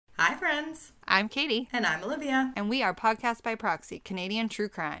Hi, friends. I'm Katie. And I'm Olivia. And we are Podcast by Proxy, Canadian True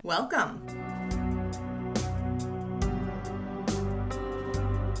Crime. Welcome.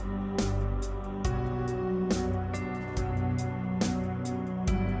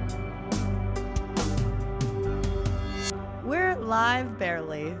 We're live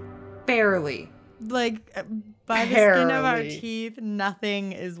barely. Barely. Like, by the skin of our teeth,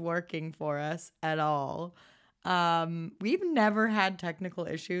 nothing is working for us at all. We've never had technical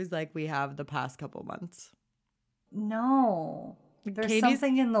issues like we have the past couple months. No. There's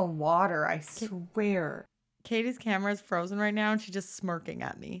something in the water, I swear. Katie's camera is frozen right now and she's just smirking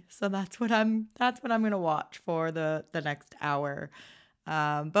at me. So that's what I'm gonna watch for the next hour.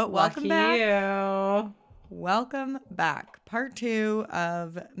 But welcome back. You. Welcome back. Part 2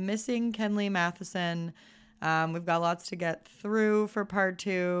 of Missing Kenley Matheson. We've got lots to get through for part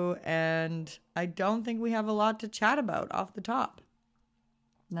 2, and I don't think we have a lot to chat about off the top.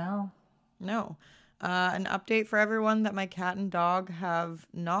 No. An update for everyone that my cat and dog have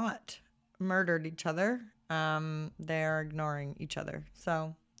not murdered each other. They're ignoring each other.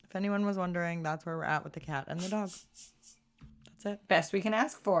 So if anyone was wondering, that's where we're at with the cat and the dog. That's it. Best we can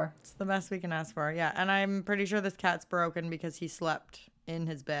ask for. It's the best we can ask for, yeah. And I'm pretty sure this cat's broken because he slept in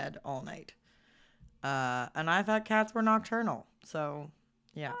his bed all night. And I thought cats were nocturnal. So,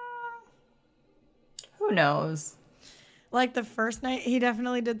 yeah. Who knows? Like the first night, he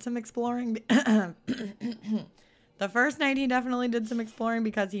definitely did some exploring. The first night, he definitely did some exploring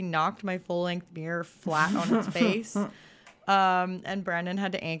because he knocked my full-length mirror flat on its face. And Brandon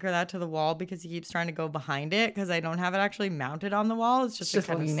had to anchor that to the wall because he keeps trying to go behind it because I don't have it actually mounted on the wall. It's just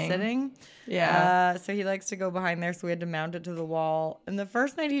kind of sitting. Yeah. So he likes to go behind there, so we had to mount it to the wall. And the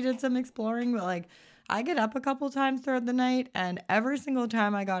first night he did some exploring, but like I get up a couple times throughout the night, and every single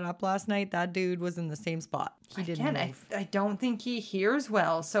time I got up last night, that dude was in the same spot. He didn't move. I don't think he hears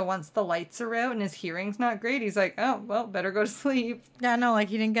well. So once the lights are out and his hearing's not great, he's like, oh, well, better go to sleep. Yeah, no, like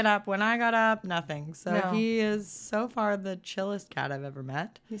he didn't get up. When I got up, nothing. So No. He is so far the chillest cat I've ever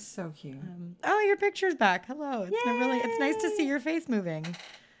met. He's so cute. Oh, your picture's back. Hello. It's nice to see your face moving.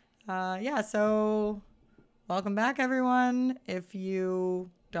 So welcome back, everyone. If you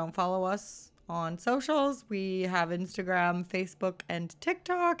don't follow us on socials, we have Instagram, Facebook, and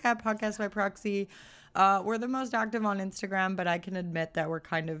TikTok at Podcast by Proxy. We're the most active on Instagram, but I can admit that we're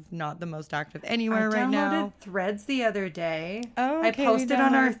kind of not the most active anywhere right now. I downloaded Threads the other day. Oh, okay, I posted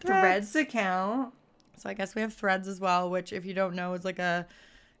on our Threads account. So I guess we have Threads as well, which if you don't know is like a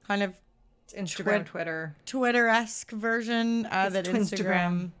kind of Instagram, Twitter-esque version that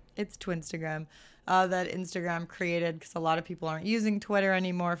Twinstagram. It's Twinstagram. That Instagram created because a lot of people aren't using Twitter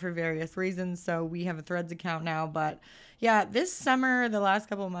anymore for various reasons. So we have a Threads account now. But yeah, this summer, the last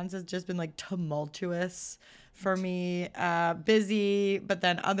couple of months has just been like tumultuous for me. Busy, but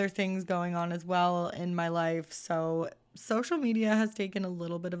then other things going on as well in my life. So social media has taken a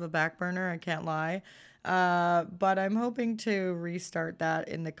little bit of a back burner. I can't lie. But I'm hoping to restart that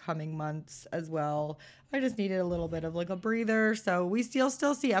in the coming months as well. I just needed a little bit of like a breather. So we still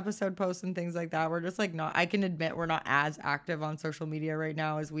see episode posts and things like that. We're just like I can admit we're not as active on social media right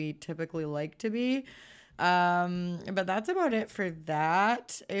now as we typically like to be. But that's about it for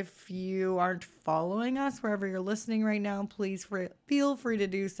that. If you aren't following us wherever you're listening right now, please feel free to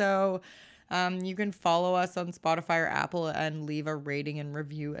do so. You can follow us on Spotify or Apple and leave a rating and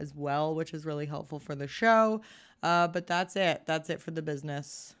review as well, which is really helpful for the show. But that's it. That's it for the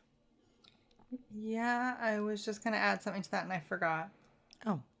business. Yeah, I was just going to add something to that and I forgot.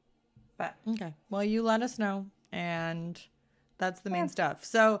 Oh. But okay. Well, you let us know, and that's the main stuff.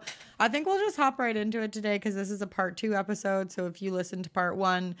 So I think we'll just hop right into it today because this is a part 2 episode. So if you listen to part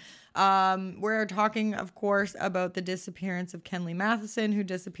 1, we're talking, of course, about the disappearance of Kenley Matheson, who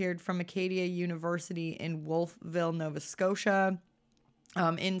disappeared from Acadia University in Wolfville, Nova Scotia,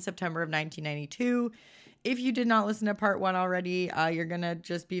 in September of 1992. If you did not listen to part 1 already, you're going to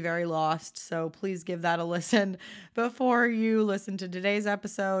just be very lost. So please give that a listen before you listen to today's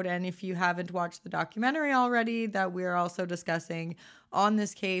episode. And if you haven't watched the documentary already that we're also discussing on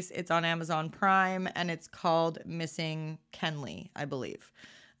this case, it's on Amazon Prime and it's called Missing Kenley, I believe.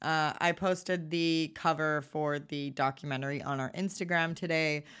 I posted the cover for the documentary on our Instagram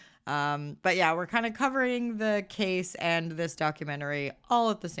today. But yeah, we're kind of covering the case and this documentary all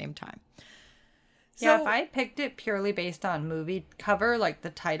at the same time. Yeah, if I picked it purely based on movie cover, like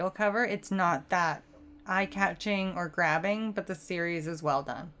the title cover, it's not that eye-catching or grabbing, but the series is well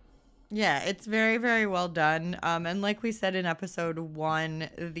done. Yeah, it's very, very well done. And like we said in episode 1,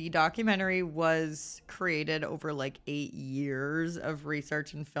 the documentary was created over like 8 years of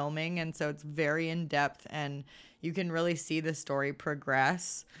research and filming. And so it's very in-depth and you can really see the story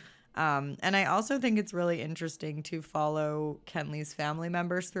progress. And I also think it's really interesting to follow Kenley's family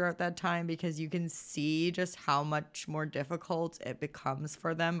members throughout that time, because you can see just how much more difficult it becomes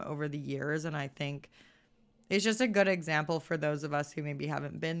for them over the years. And I think it's just a good example for those of us who maybe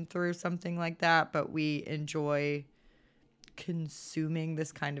haven't been through something like that, but we enjoy consuming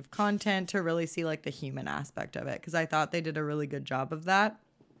this kind of content to really see like the human aspect of it. Because I thought they did a really good job of that.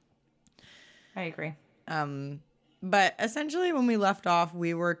 I agree. But essentially when we left off,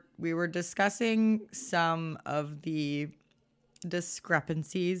 we were discussing some of the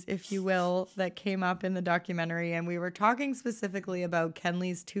discrepancies, if you will, that came up in the documentary. And we were talking specifically about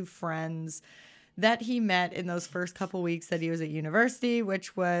Kenley's two friends that he met in those first couple weeks that he was at university,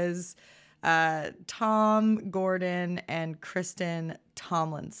 which was Tom Gordon and Kristen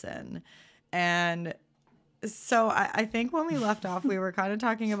Tomlinson. And so I think when we left off, we were kind of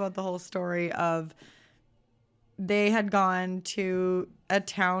talking about the whole story of they had gone to a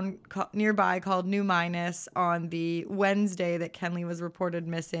town nearby called New Minas on the Wednesday that Kenley was reported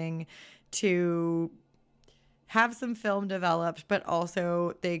missing to have some film developed, but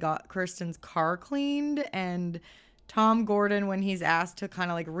also they got Kirsten's car cleaned. And Tom Gordon, when he's asked to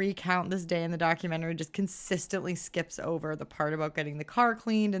kind of like recount this day in the documentary, just consistently skips over the part about getting the car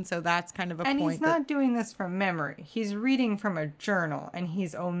cleaned. And so that's kind of a point. And he's not doing this from memory. He's reading from a journal and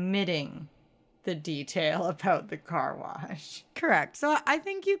he's omitting the detail about the car wash. Correct. So I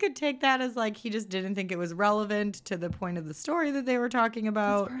think you could take that as like he just didn't think it was relevant to the point of the story that they were talking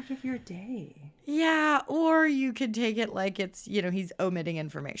about. It's part of your day. Yeah, or you could take it like it's, he's omitting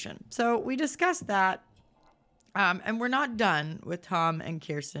information. So we discussed that. And we're not done with Tom and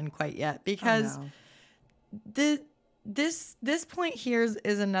Kirsten quite yet, because this point here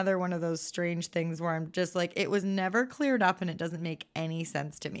is another one of those strange things where I'm just like, it was never cleared up and it doesn't make any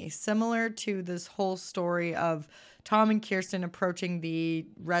sense to me. Similar to this whole story of Tom and Kirsten approaching the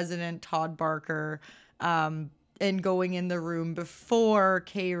resident Todd Barker and going in the room before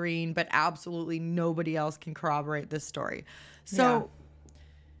Kayreen, but absolutely nobody else can corroborate this story. So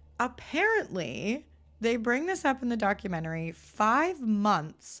apparently they bring this up in the documentary 5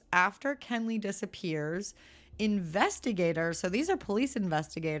 months after Kenley disappears. Investigators, so these are police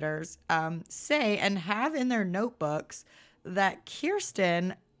investigators, say and have in their notebooks that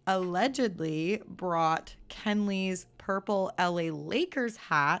Kirsten allegedly brought Kenley's purple LA Lakers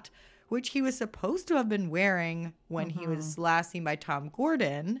hat, which he was supposed to have been wearing when he was last seen by Tom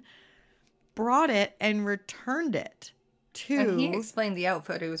Gordon, brought it and returned it to... And he explained the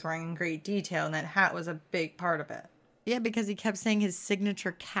outfit he was wearing in great detail, and that hat was a big part of it. Yeah, because he kept saying his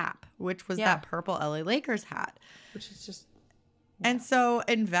signature cap, which was that purple LA Lakers hat. Which is just... And so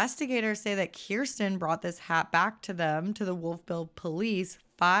investigators say that Kirsten brought this hat back to them, to the Wolfville police,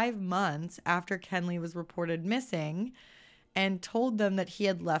 5 months after Kenley was reported missing, and told them that he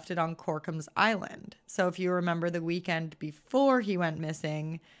had left it on Corcomb's Island. So if you remember the weekend before he went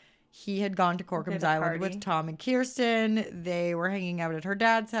missing, he had gone to Corcomb's Island with Tom and Kirsten. They were hanging out at her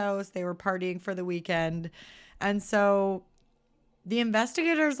dad's house. They were partying for the weekend. And so the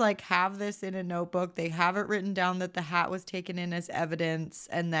investigators have this in a notebook. They have it written down that the hat was taken in as evidence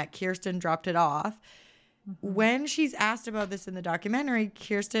and that Kirsten dropped it off. Mm-hmm. When she's asked about this in the documentary,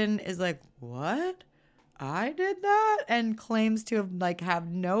 Kirsten is like, "What? I did that?" and claims to have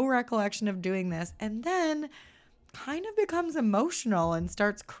no recollection of doing this. And then kind of becomes emotional and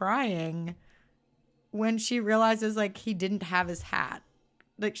starts crying when she realizes he didn't have his hat.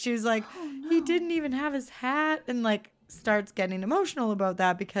 She was like, "Oh, no. He didn't even have his hat," and starts getting emotional about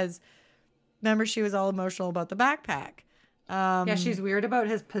that because remember she was all emotional about the backpack. Yeah, she's weird about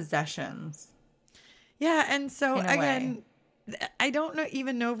his possessions. Yeah, and so again, I don't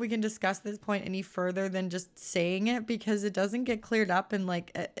even know if we can discuss this point any further than just saying it because it doesn't get cleared up and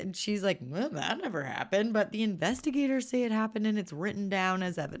and she's like, "Well, that never happened," but the investigators say it happened and it's written down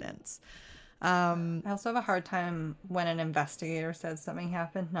as evidence. I also have a hard time when an investigator says something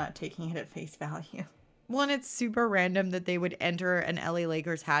happened, not taking it at face value. One, it's super random that they would enter an LA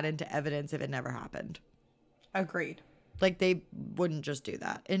Lakers hat into evidence if it never happened. Agreed. They wouldn't just do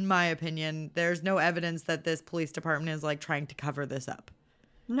that. In my opinion, there's no evidence that this police department is trying to cover this up.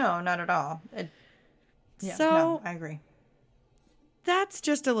 No, not at all. I agree. That's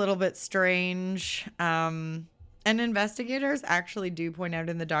just a little bit strange. And investigators actually do point out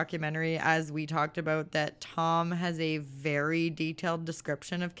in the documentary, as we talked about, that Tom has a very detailed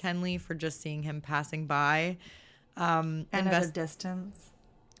description of Kenley for just seeing him passing by. And at a distance.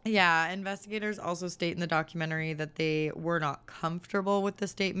 Yeah, investigators also state in the documentary that they were not comfortable with the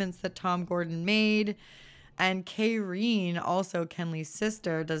statements that Tom Gordon made. And Kayreen, also Kenley's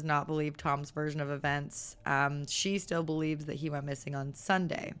sister, does not believe Tom's version of events. She still believes that he went missing on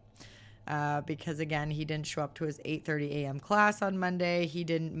Sunday. Because, again, he didn't show up to his 8:30 a.m. class on Monday. He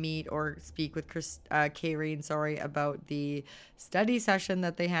didn't meet or speak with Kayreen, about the study session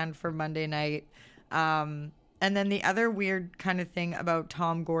that they had for Monday night. And then the other weird kind of thing about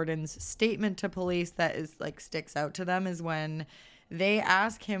Tom Gordon's statement to police that is sticks out to them is when they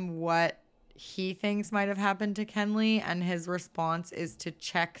ask him what he thinks might have happened to Kenley, and his response is to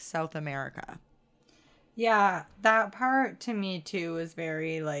check South America. Yeah, that part to me too was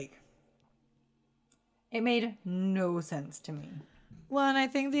very it made no sense to me. Well, and I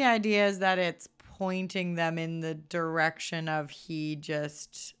think the idea is that it's pointing them in the direction of he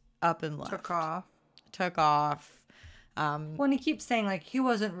just up and left. Took off. Well, and he keeps saying he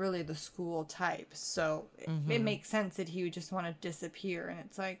wasn't really the school type, so it makes sense that he would just want to disappear. And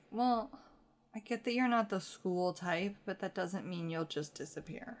it's well, I get that you're not the school type, but that doesn't mean you'll just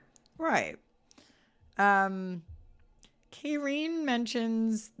disappear. Right. Kayreen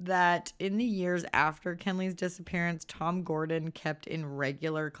mentions that in the years after Kenley's disappearance, Tom Gordon kept in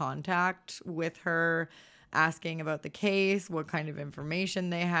regular contact with her, asking about the case, what kind of information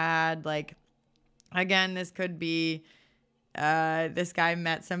they had. Again, this could be this guy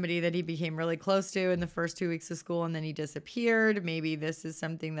met somebody that he became really close to in the first 2 weeks of school, and then he disappeared. Maybe this is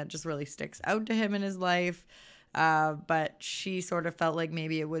something that just really sticks out to him in his life. But she sort of felt like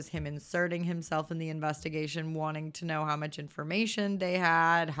maybe it was him inserting himself in the investigation, wanting to know how much information they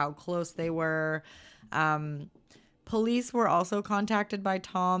had, how close they were. Police were also contacted by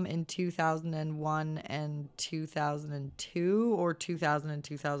Tom in 2001 and 2002, or 2000 and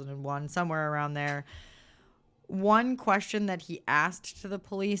 2001, somewhere around there. One question that he asked to the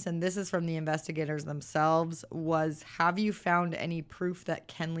police, and this is from the investigators themselves, was, have you found any proof that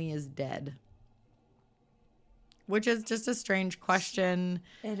Kenley is dead? Which is just a strange question.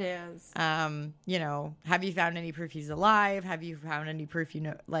 It is. Have you found any proof he's alive? Have you found any proof,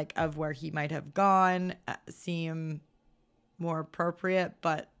 of where he might have gone? Seem more appropriate.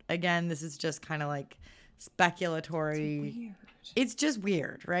 But again, this is just kind of speculatory. It's weird. It's just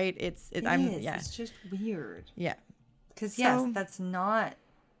weird, right? It's just weird. Yeah. Because that's not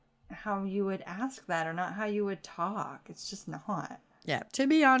how you would ask that, or not how you would talk. It's just not. Yeah, to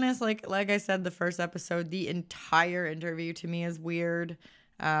be honest, like I said, the first episode, the entire interview to me is weird.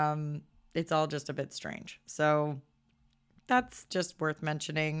 It's all just a bit strange. So that's just worth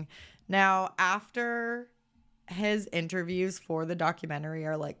mentioning. Now, after his interviews for the documentary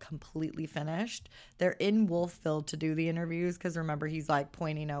are completely finished, they're in Wolfville to do the interviews, because remember, he's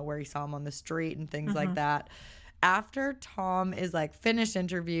pointing out where he saw him on the street and things like that. After Tom is finished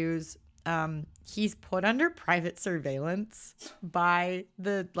interviews, he's put under private surveillance by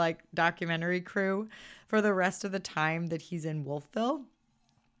the documentary crew for the rest of the time that he's in Wolfville.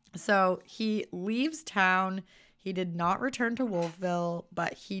 So he leaves town. He did not return to Wolfville,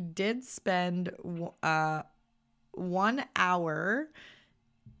 but he did spend 1 hour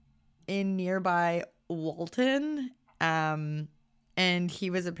in nearby Walton. And he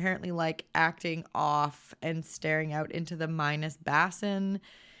was apparently acting off and staring out into the Minas Basin.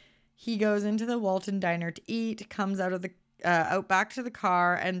 He goes into the Walton diner to eat, comes out back to the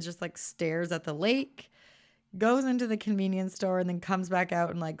car and just stares at the lake, goes into the convenience store, and then comes back out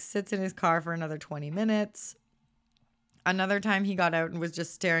and sits in his car for another 20 minutes. Another time he got out and was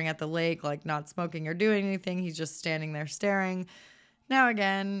just staring at the lake, not smoking or doing anything. He's just standing there staring. Now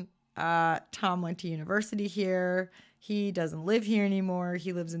again, Tom went to university here. He doesn't live here anymore.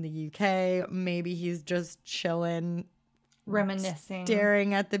 He lives in the UK. Maybe he's just chilling, reminiscing,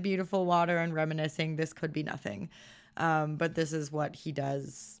 staring at the beautiful water and reminiscing. This could be nothing. But this is what he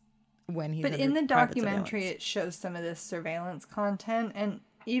does when he's in the documentary, it shows some of this surveillance content, and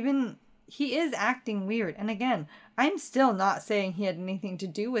even he is acting weird. And again, I'm still not saying he had anything to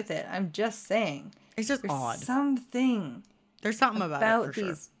do with it. I'm just saying it's just there's odd. There's something about it for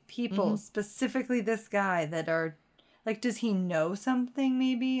these people, specifically this guy, that are does he know something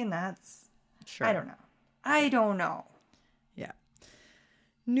maybe? And that's I don't know. Yeah.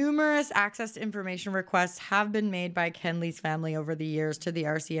 Numerous access to information requests have been made by Kenley's family over the years to the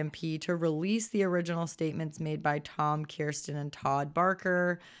RCMP to release the original statements made by Tom, Kirsten, and Todd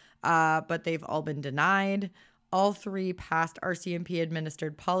Barker, but they've all been denied. All three passed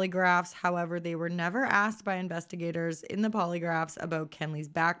RCMP-administered polygraphs. However, they were never asked by investigators in the polygraphs about Kenley's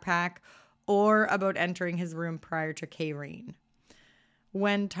backpack or about entering his room prior to Kayreen.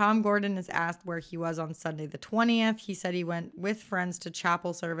 When Tom Gordon is asked where he was on Sunday the 20th, he said he went with friends to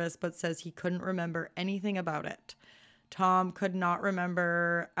chapel service, but says he couldn't remember anything about it. Tom could not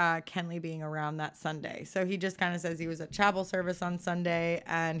remember Kenley being around that Sunday. So he just kind of says he was at chapel service on Sunday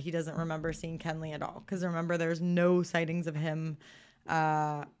and he doesn't remember seeing Kenley at all. Because remember, there's no sightings of him.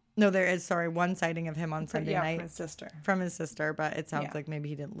 No, there is, one sighting of him on Sunday night. From his sister. From his sister, but it sounds like maybe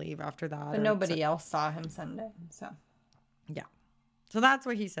he didn't leave after that. But nobody else saw him Sunday, so. Yeah. So that's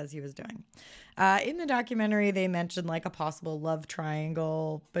what he says he was doing. In the documentary, they mentioned like a possible love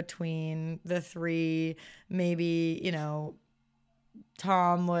triangle between the three. Maybe, you know,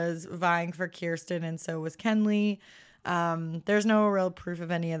 Tom was vying for Kirsten and so was Kenley. There's no real proof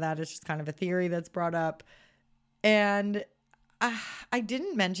of any of that. It's just kind of a theory that's brought up. And I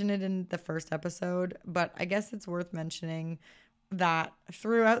didn't mention it in the first episode, but I guess it's worth mentioning that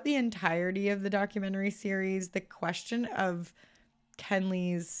throughout the entirety of the documentary series, the question of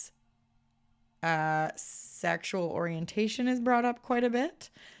Kenley's sexual orientation is brought up quite a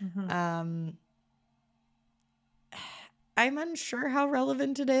bit. Mm-hmm. I'm unsure how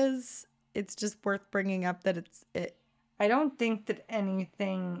relevant it is. It's just worth bringing up that I don't think that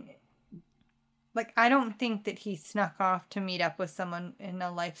anything... Like, I don't think that he snuck off to meet up with someone in a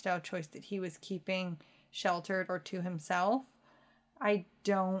lifestyle choice that he was keeping sheltered or to himself. I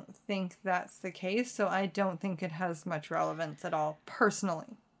don't think that's the case, so I don't think it has much relevance at all,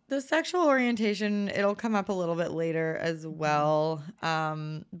 personally. The sexual orientation, it'll come up a little bit later as well.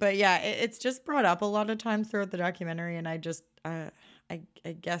 But yeah, it's just brought up a lot of times throughout the documentary, and I just, I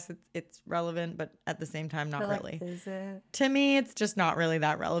guess it's relevant, but at the same time, not really. Is it? To me, it's just not really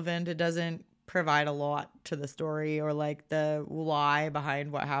that relevant. It doesn't provide a lot to the story or like the why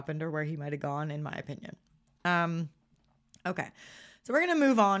behind what happened or where he might have gone, in my opinion. Okay. So we're going to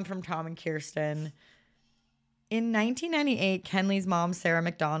move on from Tom and Kirsten. In 1998, Kenley's mom, Sarah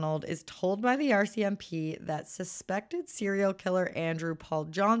McDonald, is told by the RCMP that suspected serial killer Andrew Paul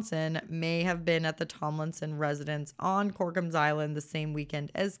Johnson may have been at the Tomlinson residence on Corcombs Island the same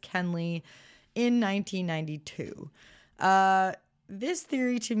weekend as Kenley in 1992. This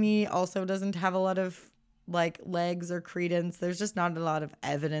theory to me also doesn't have a lot of like legs or credence. There's just not a lot of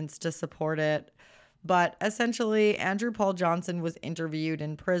evidence to support it. But essentially, Andrew Paul Johnson was interviewed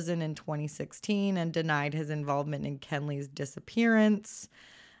in prison in 2016 and denied his involvement in Kenley's disappearance.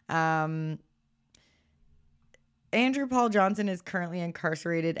 Andrew Paul Johnson is currently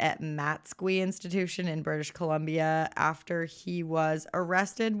incarcerated at Matsqui Institution in British Columbia after he was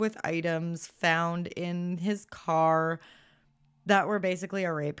arrested with items found in his car that were basically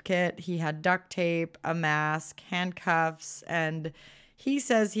a rape kit. He had duct tape, a mask, handcuffs, and he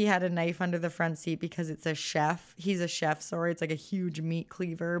says he had a knife under the front seat because it's a chef. He's a chef, sorry. It's like a huge meat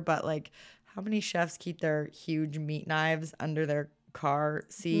cleaver, but like how many chefs keep their huge meat knives under their car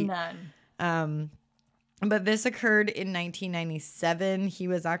seat? None. But this occurred in 1997. He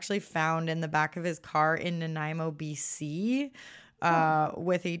was actually found in the back of his car in Nanaimo, BC,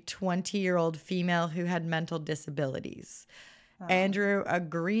 with a 20-year-old female who had mental disabilities. Andrew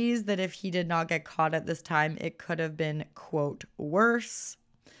agrees that if he did not get caught at this time, it could have been, quote, worse.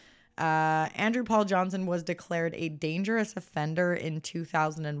 Andrew Paul Johnson was declared a dangerous offender in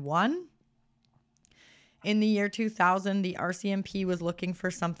 2001. In the year 2000, the RCMP was looking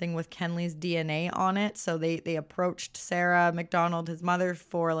for something with Kenley's DNA on it. So they approached Sarah McDonald, his mother,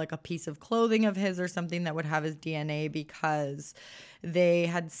 for like a piece of clothing of his or something that would have his DNA because they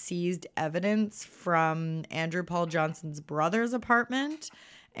had seized evidence from Andrew Paul Johnson's brother's apartment.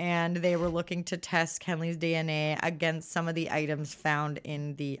 And they were looking to test Kenley's DNA against some of the items found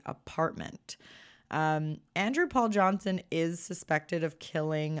in the apartment. Andrew Paul Johnson is suspected of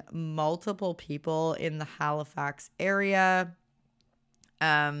killing multiple people in the Halifax area.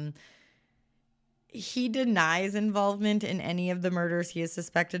 He denies involvement in any of the murders he is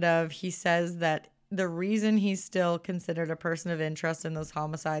suspected of. He says that the reason he's still considered a person of interest in those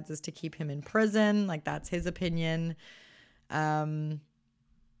homicides is to keep him in prison. Like, that's his opinion.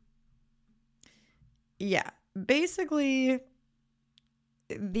 Yeah, basically,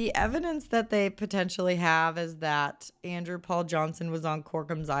 the evidence that they potentially have is that Andrew Paul Johnson was on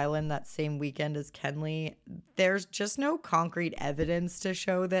Corcombs Island that same weekend as Kenley. There's just no concrete evidence to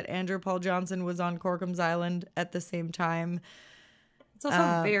show that Andrew Paul Johnson was on Corcombs Island at the same time. It's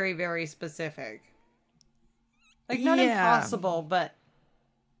also very, very specific. Like, not impossible, but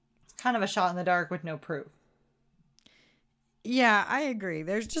it's kind of a shot in the dark with no proof. Yeah, I agree.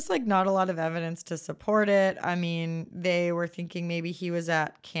 There's just like not a lot of evidence to support it. I mean, they were thinking maybe he was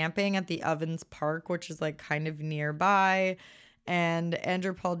at camping at the Ovens Park, which is like kind of nearby. And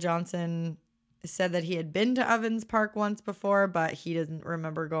Andrew Paul Johnson said that he had been to Ovens Park once before, but he doesn't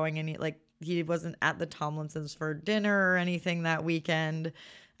remember going he wasn't at the Tomlinsons for dinner or anything that weekend.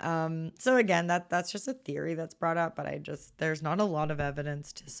 So again, that's just a theory that's brought up, but there's not a lot of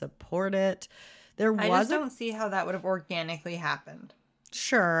evidence to support it. I just don't see how that would have organically happened.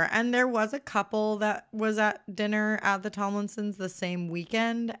 Sure. And there was a couple that was at dinner at the Tomlinsons the same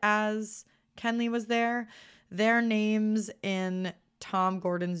weekend as Kenley was there. Their names in Tom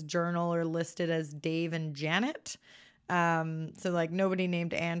Gordon's journal are listed as Dave and Janet. So like nobody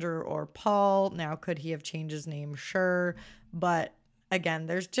named Andrew or Paul. Now, could he have changed his name? Sure. But again,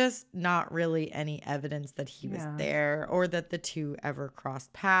 there's just not really any evidence that he was there or that the two ever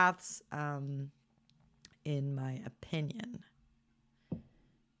crossed paths, in my opinion.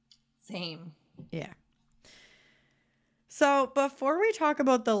 Same. Yeah. So before we talk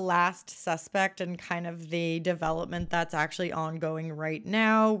about the last suspect and kind of the development that's actually ongoing right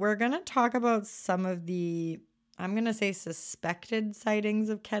now, we're going to talk about some of the, I'm going to say, suspected sightings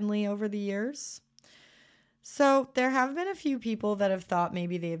of Kenley over the years. So there have been a few people that have thought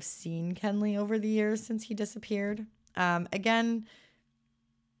maybe they have seen Kenley over the years since he disappeared. Again,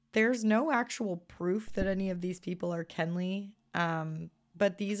 there's no actual proof that any of these people are Kenley.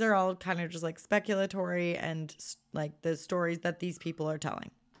 But these are all kind of just like speculatory and like the stories that these people are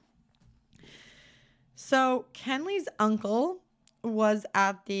telling. So Kenley's uncle was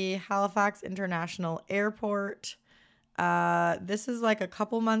at the Halifax International Airport. This is like a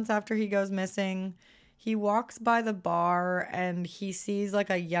couple months after he goes missing. He walks by the bar and he sees like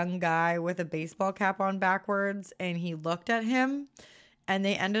a young guy with a baseball cap on backwards, and he looked at him and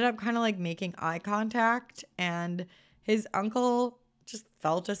they ended up kind of like making eye contact, and his uncle just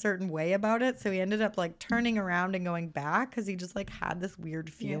felt a certain way about it. So he ended up like turning around and going back because he just like had this weird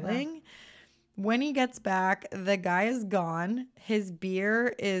feeling. Yeah. When he gets back, the guy is gone. His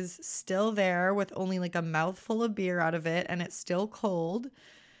beer is still there with only like a mouthful of beer out of it, and it's still cold.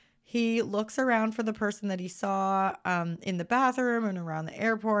 He looks around for the person that he saw in the bathroom and around the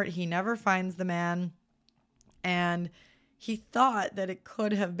airport. He never finds the man. And he thought that it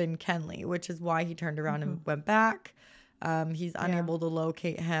could have been Kenley, which is why he turned around and went back. He's unable to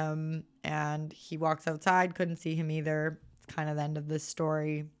locate him, and he walks outside, couldn't see him either. It's kind of the end of this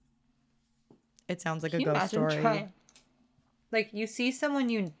story. It sounds like a ghost story. Like, you see someone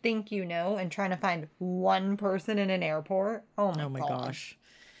you think you know and trying to find one person in an airport. Oh my gosh.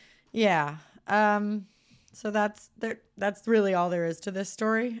 Yeah. So that's really all there is to this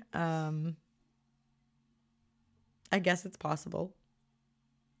story. I guess it's possible.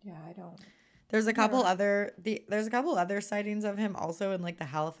 Yeah, I don't. There's a couple other sightings of him also in like the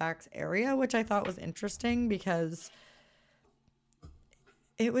Halifax area, which I thought was interesting because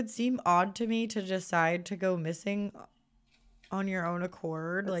it would seem odd to me to decide to go missing on your own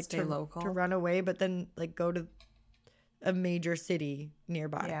accord, but like stay local, to run away, but then like go to a major city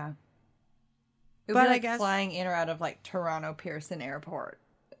nearby. Yeah. It would be like flying in or out of like Toronto Pearson Airport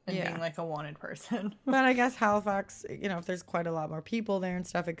and being like a wanted person. But I guess Halifax, if there's quite a lot more people there and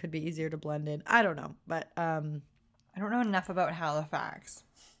stuff, it could be easier to blend in. I don't know, but I don't know enough about Halifax.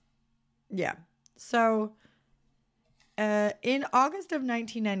 Yeah. So in August of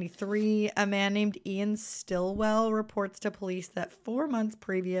 1993, a man named Ian Stillwell reports to police that 4 months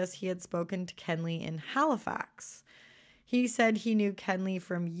previous, he had spoken to Kenley in Halifax. He said he knew Kenley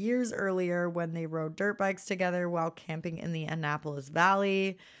from years earlier when they rode dirt bikes together while camping in the Annapolis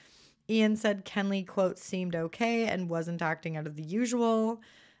Valley. Ian said Kenley, quote, seemed okay and wasn't acting out of the usual.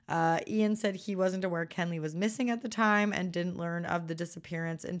 Ian said he wasn't aware Kenley was missing at the time and didn't learn of the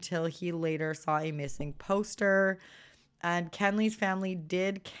disappearance until he later saw a missing poster. And Kenley's family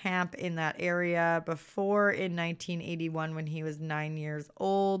did camp in that area before in 1981 when he was 9 years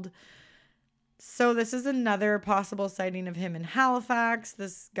old. So this is another possible sighting of him in Halifax.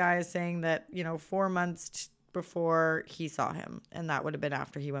 This guy is saying that, 4 months before he saw him, and that would have been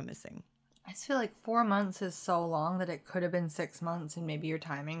after he went missing. I just feel like 4 months is so long that it could have been 6 months and maybe your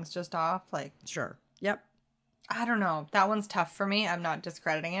timing's just off. Like, sure. Yep. I don't know. That one's tough for me. I'm not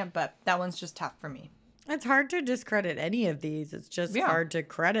discrediting it, but that one's just tough for me. It's hard to discredit any of these. It's just hard to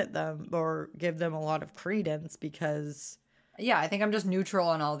credit them or give them a lot of credence because... Yeah, I think I'm just neutral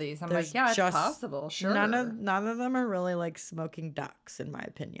on all these. I'm like, yeah, it's possible. Sure. None of them are really like smoking ducks, in my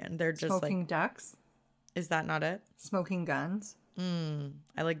opinion. They're just smoking ducks. Is that not it? Smoking guns.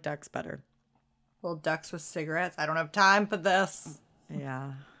 I like ducks better. Well, ducks with cigarettes. I don't have time for this.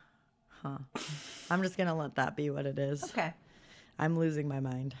 Yeah. Huh. I'm just gonna let that be what it is. Okay. I'm losing my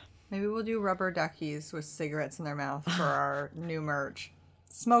mind. Maybe we'll do rubber duckies with cigarettes in their mouth for our new merch.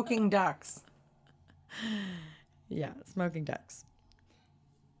 Smoking ducks. Yeah, smoking ducks.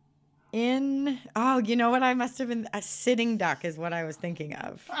 You know what? I must have been a sitting duck is what I was thinking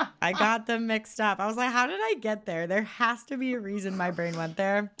of. I got them mixed up. I was like, how did I get there? There has to be a reason my brain went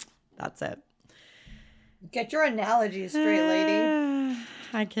there. That's it. Get your analogies straight, lady.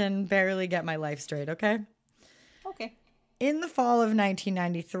 I can barely get my life straight, okay? Okay. In the fall of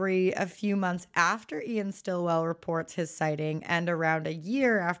 1993, a few months after Ian Stillwell reports his sighting and around a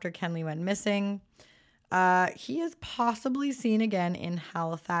year after Kenley went missing, he is possibly seen again in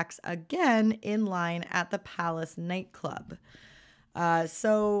Halifax again in line at the Palace nightclub.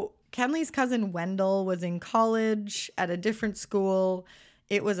 So Kenley's cousin Wendell was in college at a different school.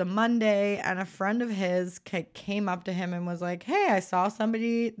 It was a Monday, and a friend of his came up to him and was like, hey, I saw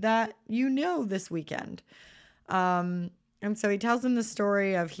somebody that you know this weekend. And so he tells him the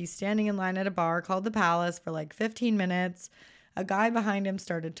story of he's standing in line at a bar called the Palace for like 15 minutes. A guy behind him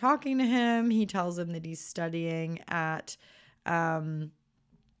started talking to him. He tells him that he's studying at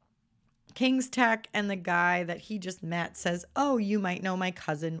King's Tech, and the guy that he just met says, oh, you might know my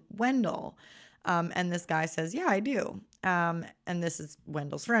cousin Wendell. And this guy says, yeah, I do. And this is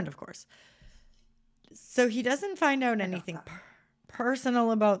Wendell's friend, of course. So he doesn't find out anything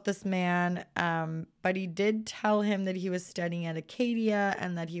personal about this man, but he did tell him that he was studying at Acadia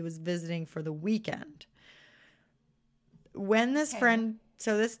and that he was visiting for the weekend. When this friend,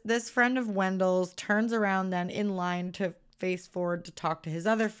 so this friend of Wendell's turns around then in line to face forward to talk to his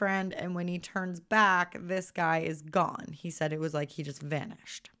other friend, and when he turns back, this guy is gone. He said it was like he just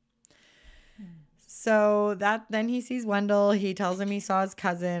vanished. So then he sees Wendell. He tells him he saw his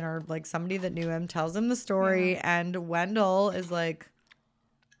cousin or like somebody that knew him, tells him the story, and Wendell is like,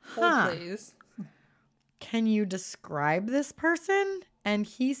 Hold, please. Can you describe this person? And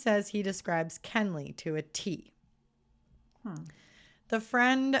he says he describes Kenley to a T. The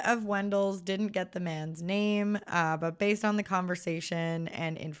friend of Wendell's didn't get the man's name, but based on the conversation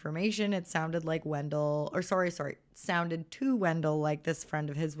and information, it sounded like sounded to Wendell like this friend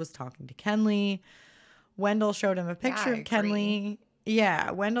of his was talking to Kenley. Wendell showed him a picture of Kenley.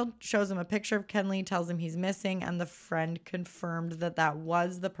 Yeah, Wendell shows him a picture of Kenley, tells him he's missing, and the friend confirmed that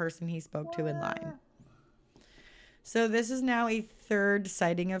was the person he spoke to in line. So this is now a third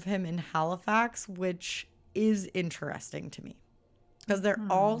sighting of him in Halifax, which is interesting to me because they're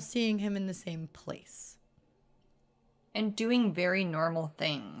all seeing him in the same place. And doing very normal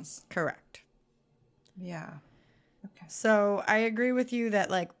things. Correct. Yeah. Okay. So I agree with you that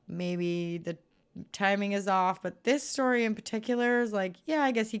like maybe the timing is off, but this story in particular is like, yeah,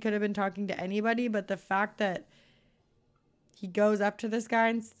 I guess he could have been talking to anybody, but the fact that he goes up to this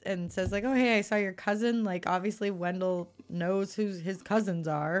guy and says like, oh, hey, I saw your cousin. Like, obviously Wendell knows who his cousins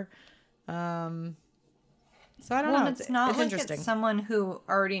are. So I don't know. It's not like interesting. It's someone who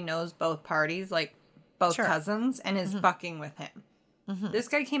already knows both parties, like both cousins, and is fucking with him. This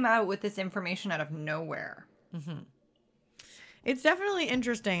guy came out with this information out of nowhere. It's definitely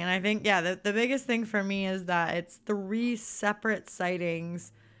interesting. And I think, the biggest thing for me is that it's 3 separate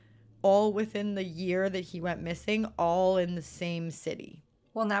sightings all within the year that he went missing, all in the same city.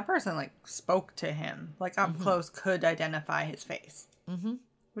 Well, and that person, like, spoke to him, like, up close, could identify his face,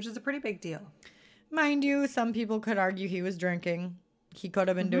 which is a pretty big deal. Mind you, some people could argue he was drinking. He could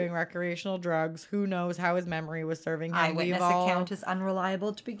have been doing recreational drugs. Who knows how his memory was serving him. Eyewitness account is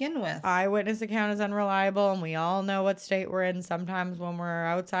unreliable to begin with. Eyewitness account is unreliable, and we all know what state we're in sometimes when we're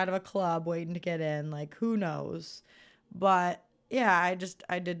outside of a club waiting to get in. Like, who knows? But, yeah,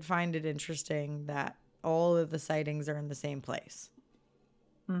 I did find it interesting that all of the sightings are in the same place.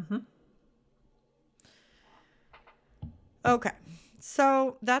 Okay.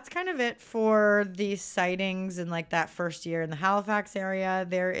 So that's kind of it for the sightings in like that first year in the Halifax area.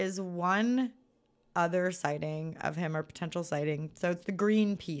 There is one other sighting of him or potential sighting. So it's the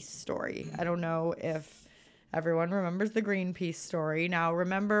Greenpeace story. I don't know if everyone remembers the Greenpeace story. Now,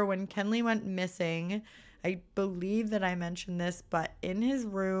 remember when Kenley went missing, I believe that I mentioned this, but in his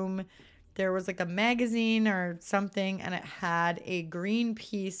room, there was like a magazine or something, and it had a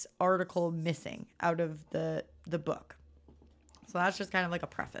Greenpeace article missing out of the book. So that's just kind of like a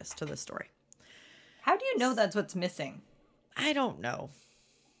preface to the story. How do you know that's what's missing? I don't know.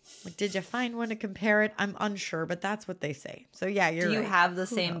 Like, did you find one to compare it? I'm unsure, but that's what they say. So yeah, you're right. Do you have the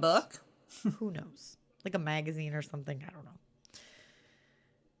same book? Who knows? Like a magazine or something. I don't know.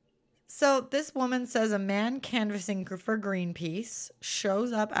 So this woman says a man canvassing for Greenpeace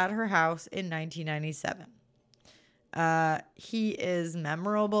shows up at her house in 1997. He is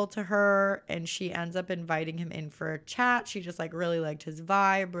memorable to her, and she ends up inviting him in for a chat. She just like really liked his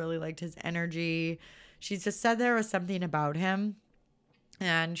vibe, really liked his energy. She just said there was something about him,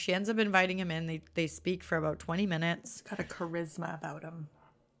 and she ends up inviting him in. They speak for about 20 minutes. Got a charisma about him.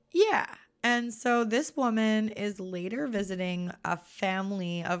 Yeah. And so this woman is later visiting a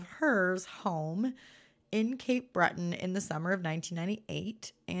family of hers home in Cape Breton in the summer of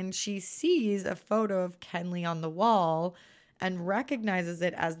 1998. And she sees a photo of Kenley on the wall and recognizes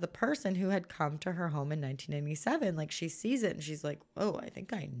it as the person who had come to her home in 1997. Like, she sees it and she's like, oh, I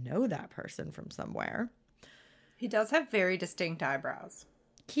think I know that person from somewhere. He does have very distinct eyebrows.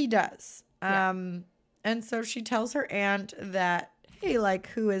 He does. Yeah. And so she tells her aunt that, hey, like,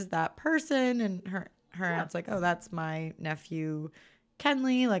 who is that person? And her aunt's like, oh, that's my nephew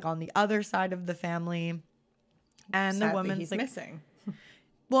Kenley, like on the other side of the family. And Sadly, the woman's he's like, missing.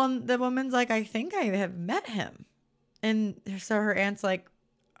 well, the woman's like, I think I have met him. And so her aunt's like,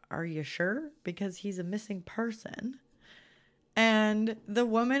 are you sure? Because he's a missing person. And the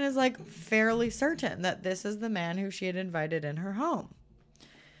woman is like fairly certain that this is the man who she had invited in her home.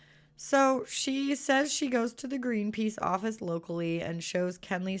 So she says she goes to the Greenpeace office locally and shows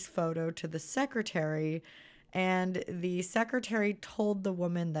Kenley's photo to the secretary. And the secretary told the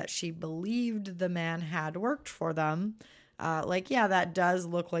woman that she believed the man had worked for them. Yeah, that does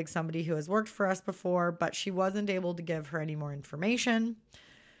look like somebody who has worked for us before, but she wasn't able to give her any more information.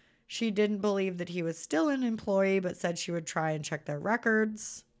 She didn't believe that he was still an employee, but said she would try and check their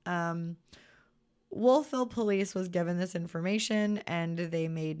records. Wolfville Police was given this information, and they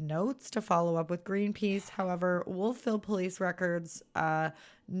made notes to follow up with Greenpeace. However, Wolfville Police records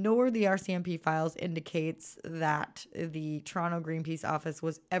nor the RCMP files indicates that the Toronto Greenpeace office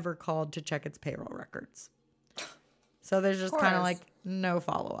was ever called to check its payroll records. So there's just kind of like no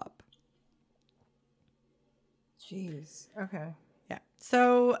follow-up. Jeez. Okay. Yeah.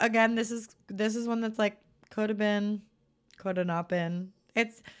 So again, this is one that's like could have been, could have not been.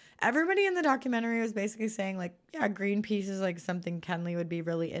 It's everybody in the documentary was basically saying like, yeah, Greenpeace is like something Kenley would be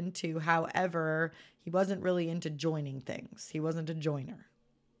really into. However, he wasn't really into joining things. He wasn't a joiner.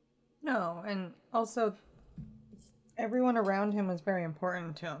 No, and also everyone around him was very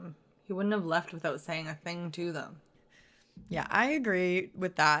important to him. He wouldn't have left without saying a thing to them. Yeah, I agree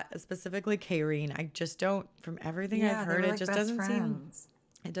with that. Specifically, Kayreen. I just don't. From everything I've heard, it just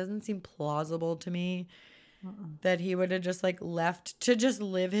doesn't seem plausible to me that he would have just like left to just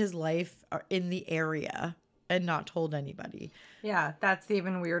live his life in the area and not told anybody. Yeah, that's the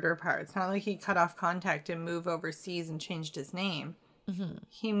even weirder part. It's not like he cut off contact and moved overseas and changed his name. Mm-hmm.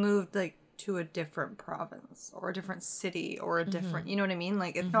 He moved like to a different province or a different city or a different, you know what I mean?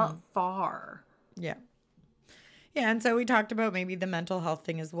 Like it's not far. Yeah. Yeah, and so we talked about maybe the mental health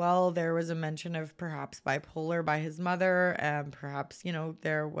thing as well. There was a mention of perhaps bipolar by his mother, and perhaps,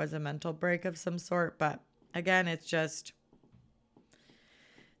 there was a mental break of some sort. But again,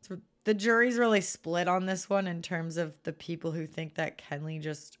 the jury's really split on this one in terms of the people who think that Kenley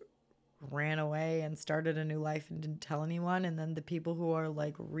just ran away and started a new life and didn't tell anyone, and then the people who are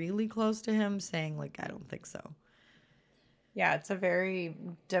like really close to him saying like, I don't think so. Yeah, it's a very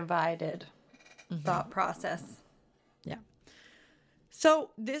divided thought process. Yeah. So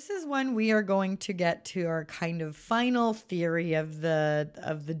this is when we are going to get to our kind of final theory of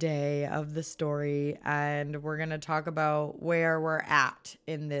the day, of the story, and we're going to talk about where we're at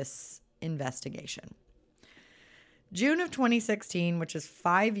in this investigation. June of 2016, which is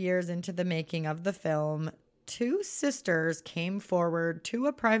 5 years into the making of the film, two sisters came forward to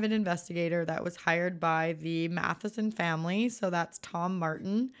a private investigator that was hired by the Matheson family, so that's Tom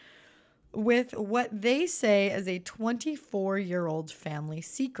Martin, with what they say is a 24-year-old family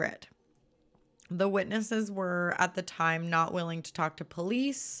secret. The witnesses were at the time not willing to talk to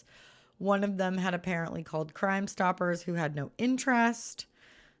police. One of them had apparently called Crime Stoppers, who had no interest.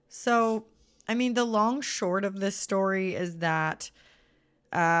 So, I mean, the long short of this story is that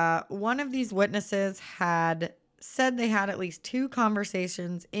one of these witnesses had said they had at least 2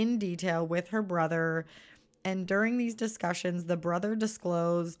 conversations in detail with her brother. And during these discussions, the brother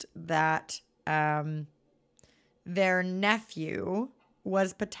disclosed that their nephew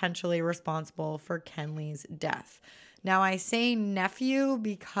was potentially responsible for Kenley's death. Now, I say nephew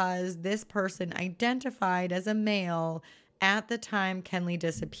because this person identified as a male at the time Kenley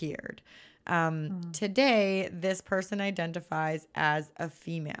disappeared. Today, this person identifies as a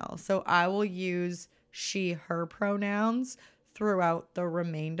female. So I will use she, her pronouns throughout the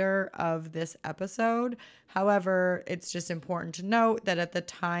remainder of this episode. However, it's just important to note that at the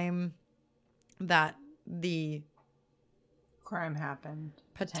time that the crime happened,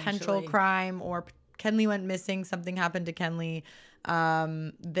 potential crime or Kenley went missing, something happened to Kenley,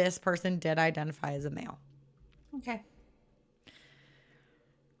 this person did identify as a male. Okay.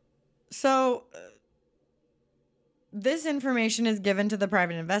 So this information is given to the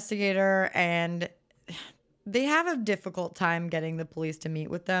private investigator, and they have a difficult time getting the police to meet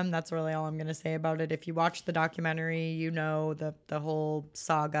with them. That's really all I'm going to say about it. If you watch the documentary, you know the whole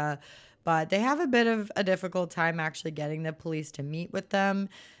saga. But they have a bit of a difficult time actually getting the police to meet with them.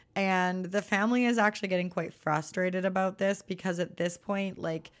 And the family is actually getting quite frustrated about this because at this point,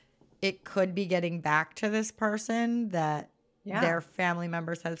 like, it could be getting back to this person that their family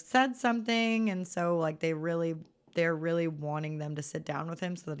members have said something. And so, like, they're really wanting them to sit down with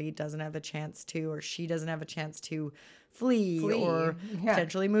him so that he doesn't have a chance to, or she doesn't have a chance to flee. Or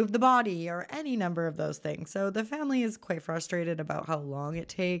potentially move the body or any number of those things. So the family is quite frustrated about how long it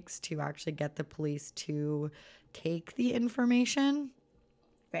takes to actually get the police to take the information.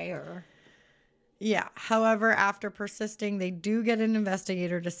 Fair. Yeah. However, after persisting, they do get an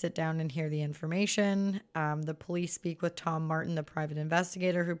investigator to sit down and hear the information. The police speak with Tom Martin, the private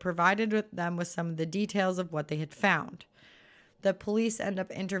investigator, who provided them with some of the details of what they had found. The police end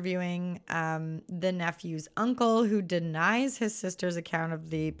up interviewing the nephew's uncle, who denies his sister's account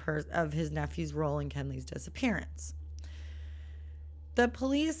of his nephew's role in Kenley's disappearance. The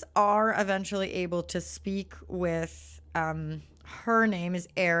police are eventually able to speak with, her name is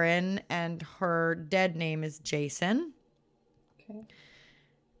Erin, and her dead name is Jason. Okay.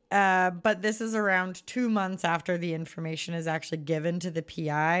 But this is around 2 months after the information is actually given to the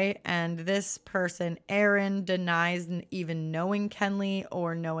PI. And this person, Erin, denies even knowing Kenley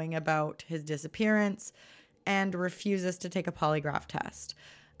or knowing about his disappearance and refuses to take a polygraph test.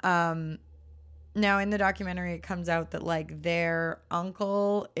 Now, in the documentary, it comes out that, like, their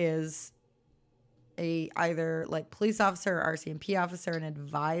uncle is either like police officer or RCMP officer and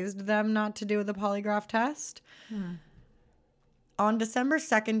advised them not to do the polygraph test. On December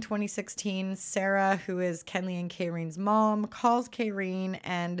 2nd, 2016, Sarah, who is Kenley and Kayreen's mom, calls Kayreen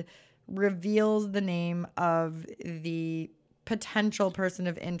and reveals the name of the potential person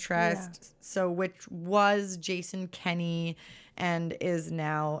of interest. So, which was Jason Kenney and is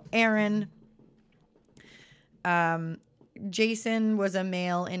now Erin. Jason was a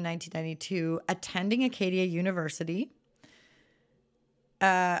male in 1992 attending Acadia University.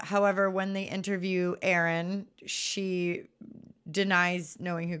 However, when they interview Erin, she denies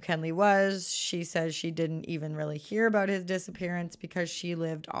knowing who Kenley was. She says she didn't even really hear about his disappearance because she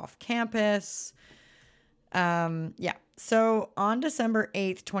lived off campus. So on December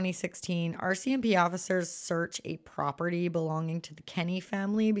 8th, 2016, RCMP officers search a property belonging to the Kenney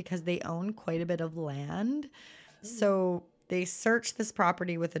family because they own quite a bit of land. So they search this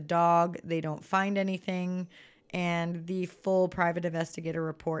property with a dog. They don't find anything. And the full private investigator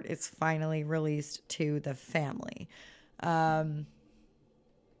report is finally released to the family.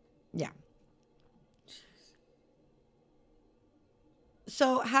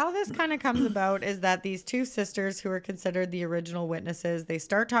 So how this kind of comes about is that these two sisters who are considered the original witnesses, they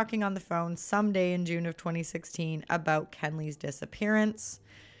start talking on the phone someday in June of 2016 about Kenley's disappearance.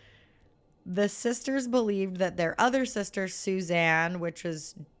 The sisters believed that their other sister, Suzanne, which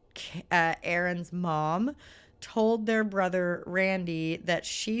was Erin's mom, told their brother Randy that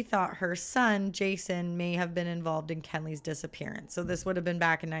she thought her son Jason may have been involved in Kenley's disappearance. So this would have been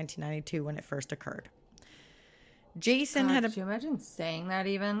back in 1992 when it first occurred. Jason had Could you imagine saying that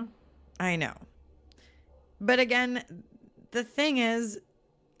even? I know. But again, the thing is,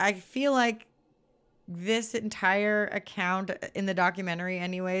 I feel like this entire account in the documentary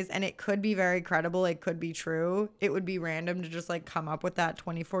anyways, and it could be very credible, it could be true, it would be random to just like come up with that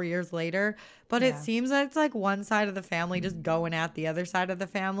 24 years later, but it seems that it's like one side of the family just going at the other side of the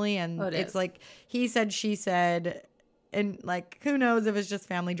family, and it's like he said, she said, and like who knows if it's just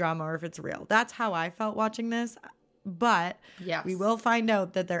family drama or if it's real. That's how I felt watching this, but we will find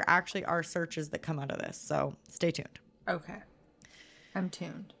out that there actually are searches that come out of this, so stay tuned. Okay, I'm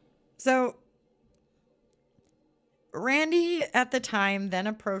tuned. So Randy at the time then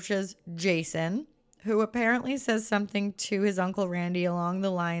approaches Jason, who apparently says something to his uncle Randy along the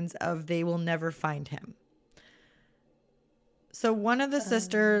lines of they will never find him. So one of the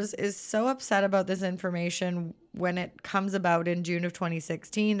sisters is so upset about this information when it comes about in June of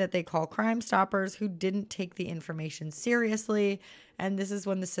 2016 that they call Crime Stoppers, who didn't take the information seriously. And this is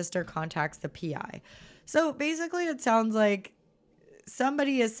when the sister contacts the PI. So basically it sounds like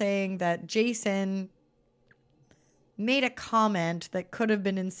somebody is saying that Jason made a comment that could have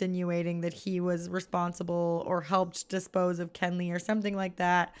been insinuating that he was responsible or helped dispose of Kenley or something like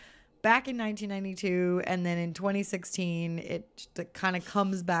that back in 1992, and then in 2016 it kind of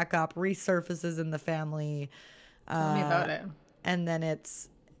comes back up, resurfaces in the family. Tell me about it. And then it's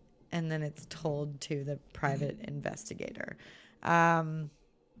told to the private investigator.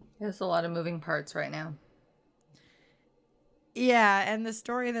 There's a lot of moving parts right now. Yeah, and the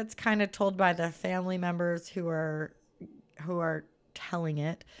story that's kind of told by the family members who are telling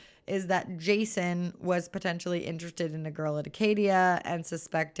it is that Jason was potentially interested in a girl at Acadia and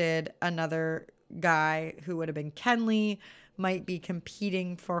suspected another guy who would have been Kenley might be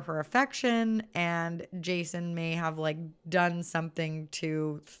competing for her affection, and Jason may have like done something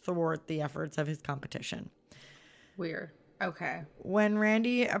to thwart the efforts of his competition. Weird. Okay. When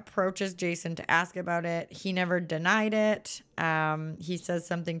Randy approaches Jason to ask about it, he never denied it. He says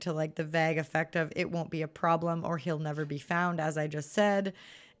something to like the vague effect of it won't be a problem or he'll never be found, as I just said.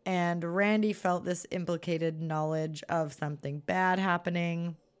 And Randy felt this implicated knowledge of something bad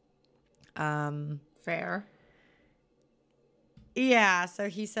happening. Fair. Yeah, so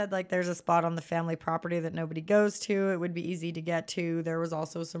he said like there's a spot on the family property that nobody goes to. It would be easy to get to. There was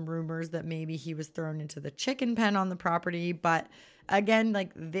also some rumors that maybe he was thrown into the chicken pen on the property. But again,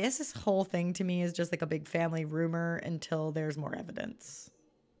 like this whole thing to me is just like a big family rumor until there's more evidence.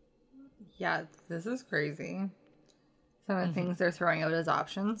 Yeah, this is crazy. Some of the things they're throwing out as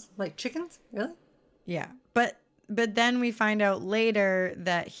options. Like chickens? Really? Yeah, but then we find out later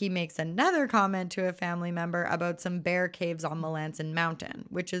that he makes another comment to a family member about some bear caves on Melanson Mountain,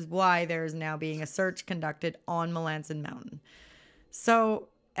 which is why there is now being a search conducted on Melanson Mountain. So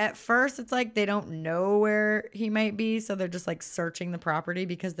at first it's like they don't know where he might be, so they're just like searching the property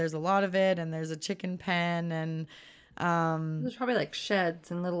because there's a lot of it and there's a chicken pen and there's probably like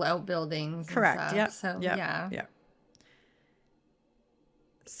sheds and little outbuildings. Correct. And stuff. Yep. So yeah.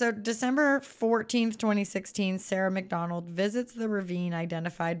 So December 14th, 2016, Sarah McDonald visits the ravine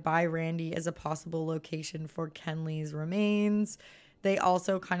identified by Randy as a possible location for Kenley's remains. They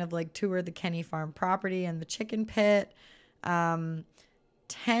also kind of like tour the Kenny farm property and the chicken pit. 10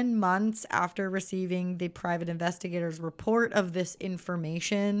 months after receiving the private investigator's report of this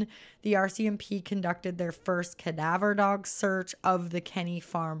information, the RCMP conducted their first cadaver dog search of the Kenny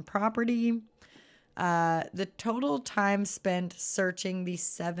farm property. The total time spent searching the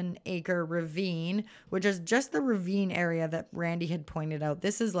 7-acre ravine, which is just the ravine area that Randy had pointed out.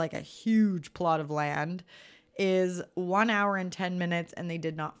 This is like a huge plot of land, is 1 hour and 10 minutes, and they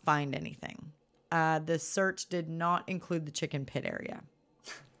did not find anything. The search did not include the chicken pit area.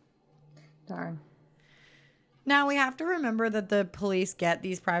 Darn. Now, we have to remember that the police get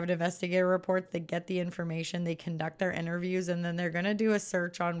these private investigator reports. They get the information. They conduct their interviews. And then they're going to do a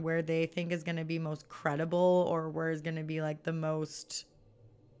search on where they think is going to be most credible or where is going to be like the most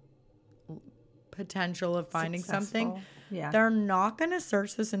potential of finding something. Yeah. They're not going to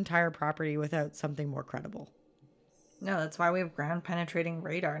search this entire property without something more credible. No, that's why we have ground penetrating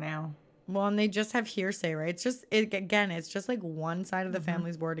radar now. Well, and they just have hearsay, right? It's just, it's just like one side of the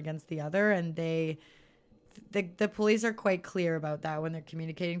family's word against the other. And the police are quite clear about that when they're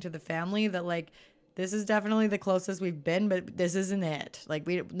communicating to the family that like this is definitely the closest we've been, but this isn't it. Like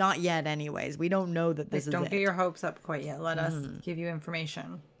we not yet anyways. We don't know that this is Don't it. get your hopes up quite yet. Let us give you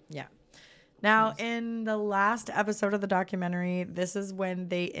information. Yeah. Now, in the last episode of the documentary, this is when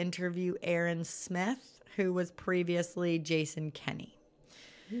they interview Aaron Smith, who was previously Jason Kenny.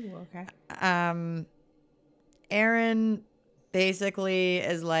 Ooh, okay. Aaron basically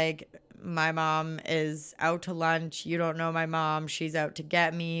is like, my mom is out to lunch. You don't know my mom. She's out to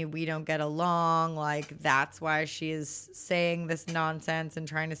get me. We don't get along. Like, that's why she is saying this nonsense and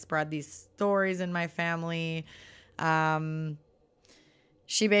trying to spread these stories in my family.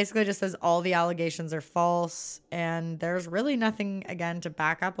 She basically just says all the allegations are false. And there's really nothing, again, to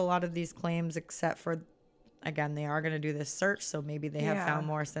back up a lot of these claims except for, again, they are going to do this search. So maybe they have found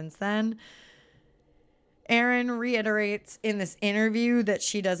more since then. Erin reiterates in this interview that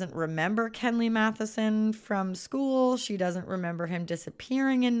she doesn't remember Kenley Matheson from school. She doesn't remember him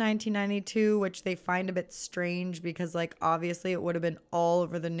disappearing in 1992, which they find a bit strange because, like, obviously it would have been all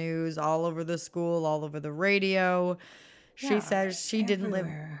over the news, all over the school, all over the radio. She says she didn't live.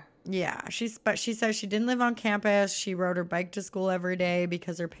 Yeah, but she says she didn't live on campus. She rode her bike to school every day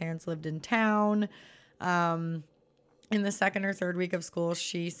because her parents lived in town. In the second or third week of school,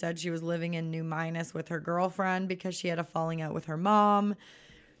 she said she was living in New Minas with her girlfriend because she had a falling out with her mom.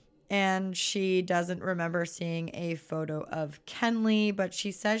 And she doesn't remember seeing a photo of Kenley, but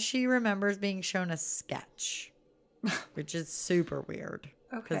she says she remembers being shown a sketch, which is super weird.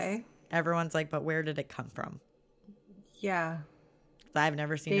 Okay. Everyone's like, but where did it come from? Yeah. I've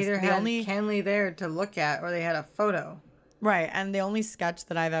never seen They either the had only Kenley there to look at or they had a photo. Right, and the only sketch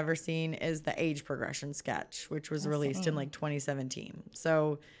that I've ever seen is the age progression sketch, which was released in like 2017.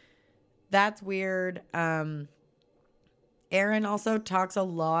 So that's weird. Erin also talks a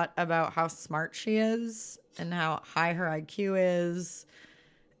lot about how smart she is and how high her IQ is.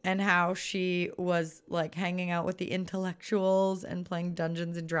 and how she was like hanging out with the intellectuals and playing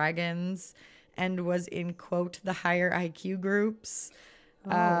Dungeons and Dragons and was in, quote, the higher IQ groups.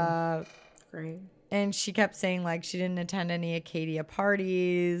 Great. And she kept saying like she didn't attend any Acadia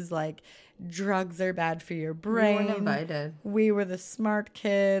parties, like drugs are bad for your brain. You weren't invited. We were the smart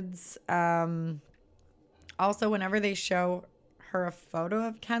kids. Also, whenever they show her a photo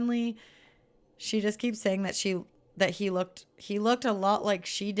of Kenley, she just keeps saying that he looked a lot like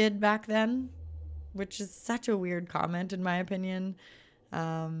she did back then, which is such a weird comment in my opinion.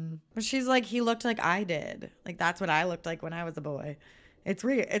 But she's like, he looked like I did. Like that's what I looked like when I was a boy. It's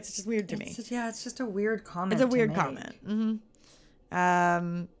weird. It's just weird to me. Yeah, it's just a weird comment. It's a weird comment.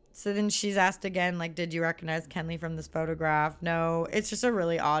 Mm-hmm. So then she's asked again, like, did you recognize Kenley from this photograph? No. It's just a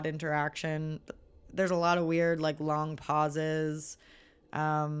really odd interaction. There's a lot of weird, like, long pauses.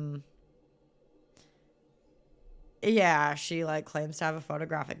 Yeah, she, like, claims to have a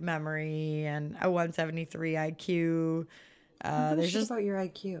photographic memory and a 173 IQ. There's just about your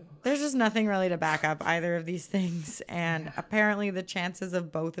IQ. There's just nothing really to back up either of these things, and apparently the chances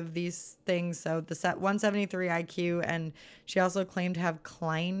of both of these things. So the 173 IQ, and she also claimed to have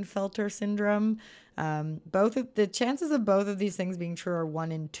Klinefelter syndrome. Both of the chances of both of these things being true are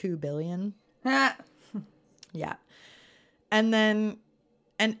 1 in 2 billion. Yeah, and then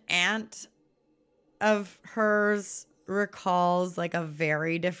an aunt of hers recalls like a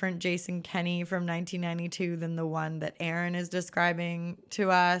very different Jason Kenney from 1992 than the one that Aaron is describing to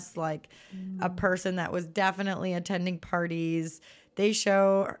us, like a person that was definitely attending parties. They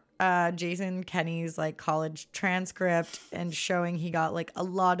show Jason Kenney's like college transcript and showing he got like a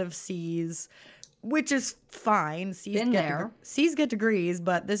lot of C's, which is fine. C's get degrees,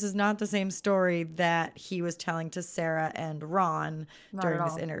 but this is not the same story that he was telling to Sarah and Ron during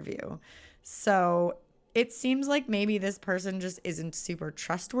this interview. So it seems like maybe this person just isn't super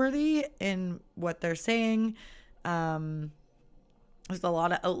trustworthy in what they're saying. There's a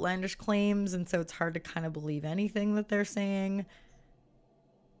lot of outlandish claims, and so it's hard to kind of believe anything that they're saying.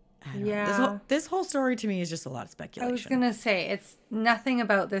 Yeah. This whole story to me is just a lot of speculation. I was going to say, it's nothing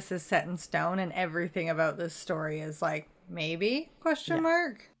about this is set in stone, and everything about this story is like, maybe, question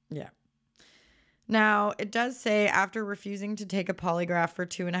mark? Yeah. Now, it does say after refusing to take a polygraph for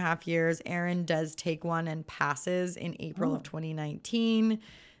 2.5 years, Aaron does take one and passes in April of 2019.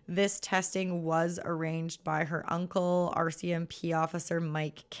 This testing was arranged by her uncle, RCMP officer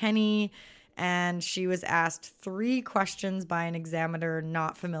Mike Kenny, and she was asked 3 questions by an examiner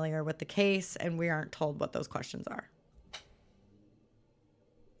not familiar with the case, and we aren't told what those questions are.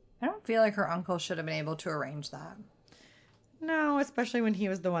 I don't feel like her uncle should have been able to arrange that. No, especially when he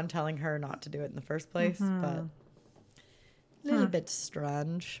was the one telling her not to do it in the first place, but a little bit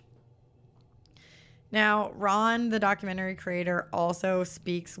strange. Now, Ron, the documentary creator, also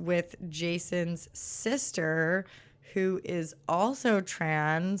speaks with Jason's sister, who is also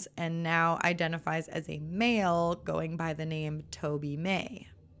trans and now identifies as a male, going by the name Toby May.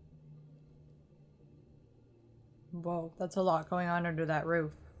 Whoa, that's a lot going on under that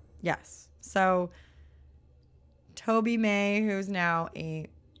roof. Yes. So Toby May, who's now a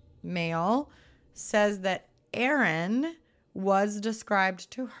male, says that Aaron was described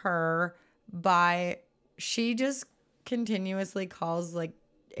to her by, she just continuously calls like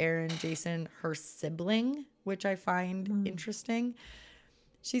Aaron Jason her sibling, which I find interesting.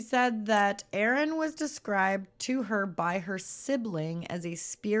 She said that Aaron was described to her by her sibling as a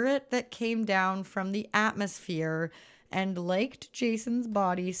spirit that came down from the atmosphere and liked Jason's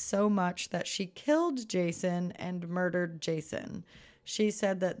body so much that she killed Jason and murdered Jason. She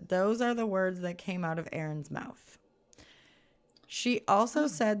said that those are the words that came out of Aaron's mouth. She also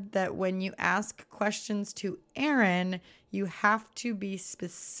said that when you ask questions to Aaron, you have to be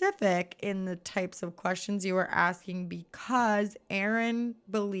specific in the types of questions you are asking, because Aaron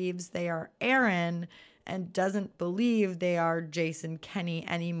believes they are Aaron and doesn't believe they are Jason Kenney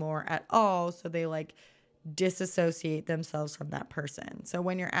anymore at all. So they like disassociate themselves from that person. So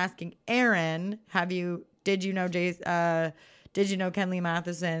when you're asking Aaron, did you know Kenley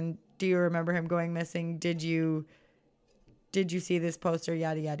Matheson? Do you remember him going missing? Did you see this poster?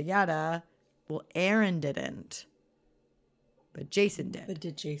 Yada, yada, yada. Well, Aaron didn't, but Jason did. But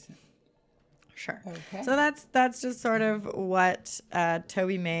did Jason? Sure. Okay. So that's just sort of what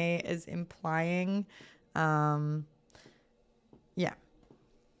Toby May is implying. Yeah.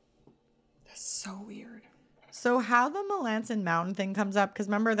 That's so weird. So how the Melanson Mountain thing comes up, because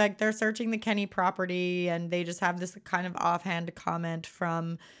remember, like, they're searching the Kenny property and they just have this kind of offhand comment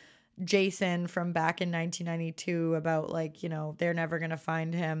from Jason from back in 1992 about, like, you know, they're never going to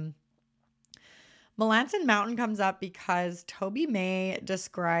find him. Melanson Mountain comes up because Toby May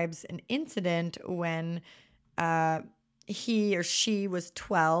describes an incident when he or she was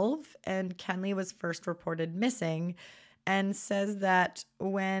 12 and Kenley was first reported missing, and says that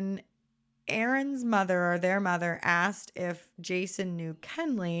when Aaron's mother or their mother asked if Jason knew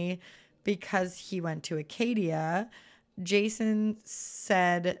Kenley because he went to Acadia, Jason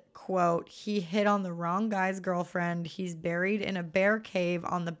said, quote, "He hit on the wrong guy's girlfriend. He's buried in a bear cave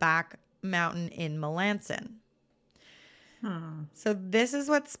on the back mountain in Melanson." So this is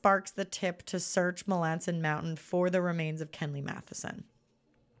what sparks the tip to search Melanson Mountain for the remains of Kenley Matheson.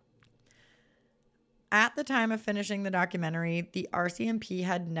 At the time of finishing the documentary, the RCMP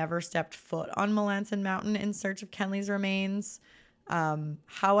had never stepped foot on Melanson Mountain in search of Kenley's remains.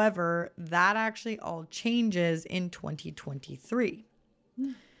 However, that actually all changes in 2023.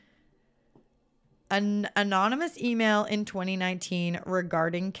 An anonymous email in 2019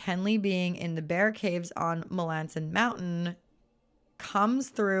 regarding Kenley being in the bear caves on Melanson Mountain comes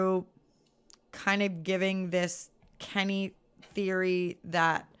through, kind of giving this Kenny theory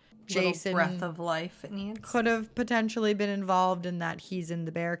that Jason breath of life it needs. Could have potentially been involved in that he's in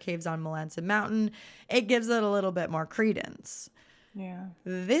the bear caves on Melanson Mountain. It gives it a little bit more credence. Yeah.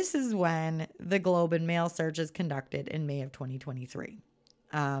 This is when the Globe and Mail search is conducted in May of 2023.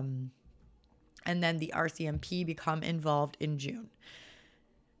 And then the RCMP become involved in June.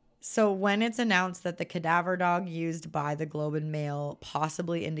 So when it's announced that the cadaver dog used by the Globe and Mail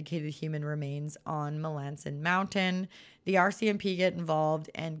possibly indicated human remains on Melanson Mountain, the RCMP get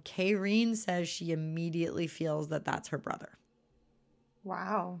involved, and Kayreen says she immediately feels that that's her brother.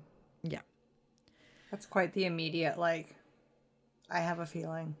 Wow. Yeah. That's quite the immediate, like, I have a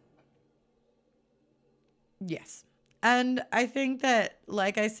feeling. Yes. And I think that,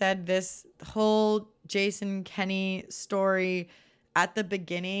 like I said, this whole Jason Kenny story at the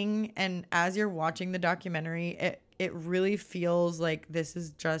beginning and as you're watching the documentary, it really feels like this is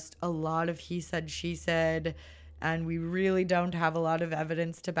just a lot of he said, she said, and we really don't have a lot of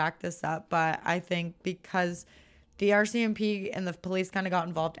evidence to back this up. But I think because the RCMP and the police kind of got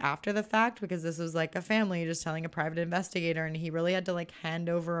involved after the fact, because this was like a family just telling a private investigator, and he really had to like hand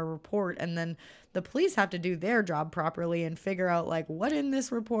over a report, and then the police have to do their job properly and figure out like what in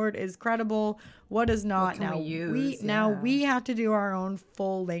this report is credible, what is not. Now we have to do our own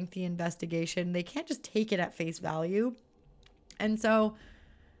full lengthy investigation. They can't just take it at face value. And so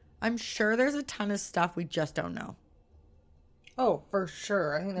I'm sure there's a ton of stuff we just don't know. Oh, for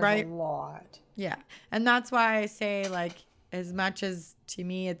sure. I think there's a lot. Yeah. And that's why I say, like, as much as to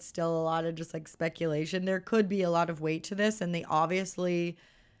me it's still a lot of just like speculation, there could be a lot of weight to this, and they obviously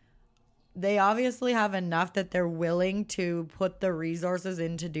have enough that they're willing to put the resources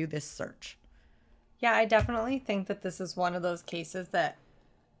in to do this search. Yeah, I definitely think that this is one of those cases that,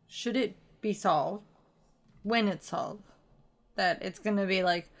 should it be solved, when it's solved, that it's going to be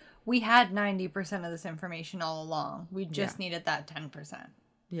like, we had 90% of this information all along. We just needed that 10%.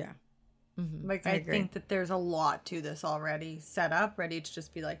 Yeah. Mm-hmm. Like, I think that there's a lot to this already set up, ready to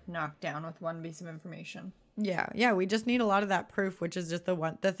just be like knocked down with one piece of information. Yeah. We just need a lot of that proof, which is just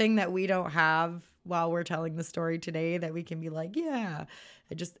the thing that we don't have while we're telling the story today, that we can be like, yeah,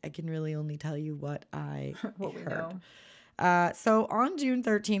 I can really only tell you what I what we heard. know. So on June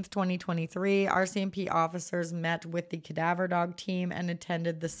 13th, 2023, RCMP officers met with the cadaver dog team and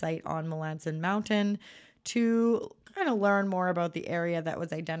attended the site on Melanson Mountain to kind of learn more about the area that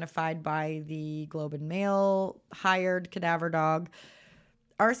was identified by the Globe and Mail hired cadaver dog.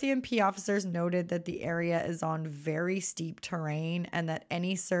 RCMP officers noted that the area is on very steep terrain and that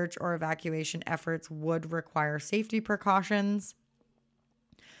any search or evacuation efforts would require safety precautions.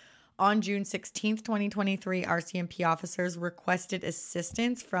 On June 16th, 2023, RCMP officers requested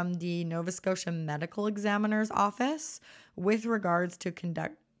assistance from the Nova Scotia Medical Examiner's Office with regards to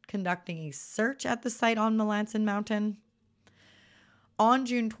conducting a search at the site on Melanson Mountain. On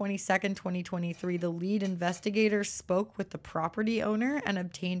June 22nd, 2023, the lead investigator spoke with the property owner and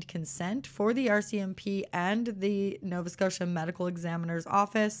obtained consent for the RCMP and the Nova Scotia Medical Examiner's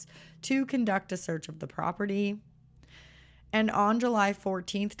Office to conduct a search of the property. And on July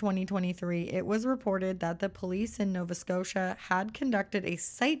 14th, 2023, it was reported that the police in Nova Scotia had conducted a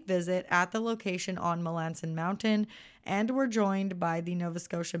site visit at the location on Melanson Mountain and were joined by the Nova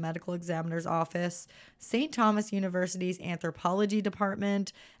Scotia Medical Examiner's Office, St. Thomas University's Anthropology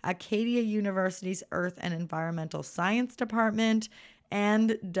Department, Acadia University's Earth and Environmental Science Department,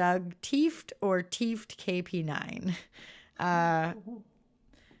 and Doug Tieft, or Tieft KP9.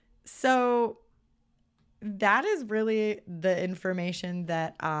 So that is really the information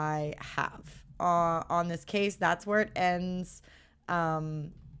that I have on this case. That's where it ends.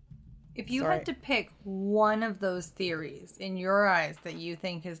 If you had to pick one of those theories in your eyes that you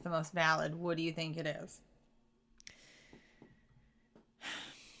think is the most valid, what do you think it is?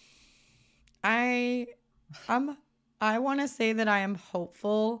 I want to say that I am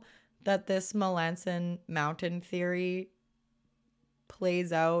hopeful that this Melanson Mountain theory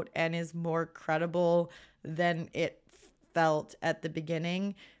plays out and is more credible than it felt at the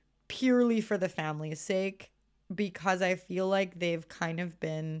beginning, purely for the family's sake, because I feel like they've kind of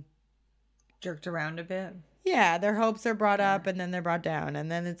been jerked around a bit. Yeah, their hopes are brought up and then they're brought down, and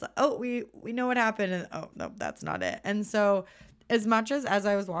then it's like, oh, we know what happened, and oh no, that's not it. And so as much as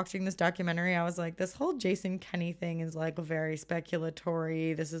I was watching this documentary, I was like, this whole Jason Kenney thing is like very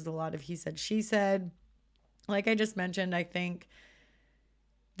speculatory. This is a lot of he said, she said. Like I just mentioned, I think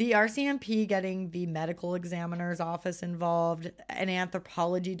the RCMP getting the medical examiner's office involved, an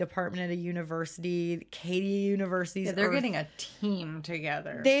anthropology department at a university, Acadia University's they're getting a team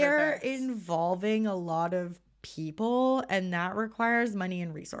together. They're involving a lot of people, and that requires money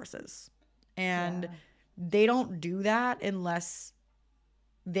and resources. And they don't do that unless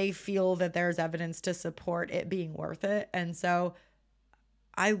they feel that there's evidence to support it being worth it. And so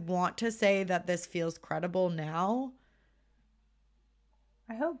I want to say that this feels credible now.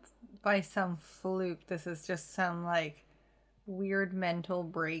 I hope by some fluke this is just some like weird mental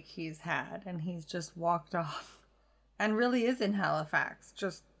break he's had and he's just walked off and really is in Halifax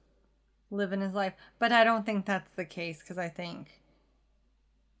just living his life. But I don't think that's the case, because I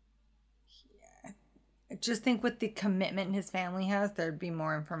just think with the commitment his family has, there'd be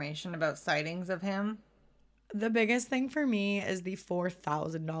more information about sightings of him. The biggest thing for me is the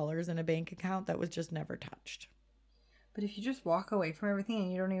 $4,000 in a bank account that was just never touched. But if you just walk away from everything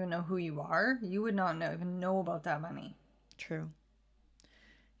and you don't even know who you are, you would not even know about that money. True.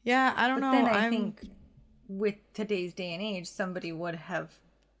 Yeah, I don't know. Then I think with today's day and age, somebody would have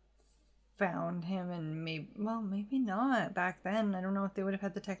found him, and maybe not back then. I don't know if they would have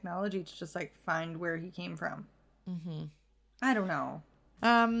had the technology to just like find where he came from. Mm-hmm. I don't know.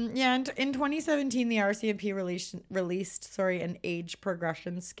 In 2017, the RCMP released an age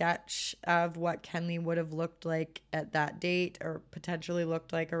progression sketch of what Kenley would have looked like at that date, or potentially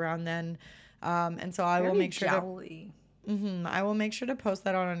looked like around then. And so I will make sure I will make sure to post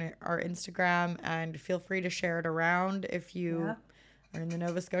that on our Instagram, and feel free to share it around if you are in the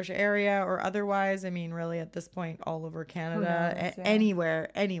Nova Scotia area, or otherwise, I mean, really at this point, all over Canada,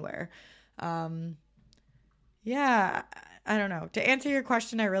 anywhere. I don't know. To answer your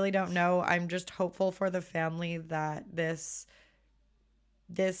question, I really don't know. I'm just hopeful for the family that this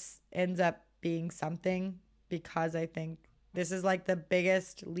ends up being something, because I think this is like the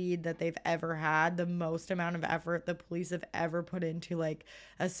biggest lead that they've ever had, the most amount of effort the police have ever put into like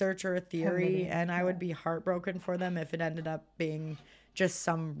a search or a theory. And I would be heartbroken for them if it ended up being just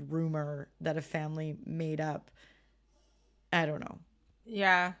some rumor that a family made up. I don't know.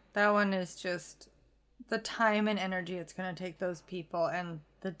 Yeah, that one is just the time and energy it's going to take those people, and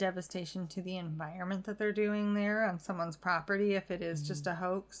the devastation to the environment that they're doing there on someone's property if it is just a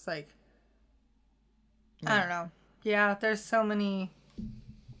hoax. Like, I don't know. Yeah, there's so many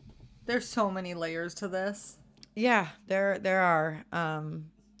layers to this. Yeah, there are. And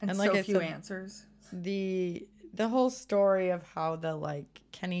like so few answers. The whole story of how the like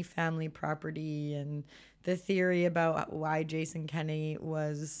Kenney family property and the theory about why Jason Kenney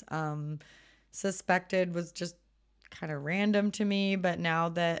was suspected was just kind of random to me. But now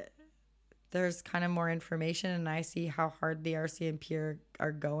that there's kind of more information and I see how hard the RCMP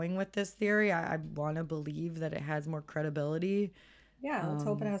are going with this theory, I want to believe that it has more credibility. Yeah, let's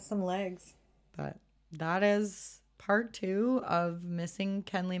hope it has some legs. But that is part 2 of Missing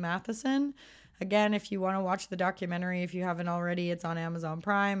Kenley Matheson. Again, if you want to watch the documentary, if you haven't already, it's on Amazon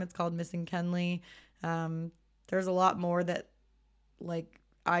Prime. It's called Missing Kenley. There's a lot more that like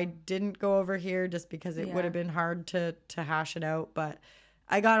I didn't go over here just because it would have been hard to hash it out, but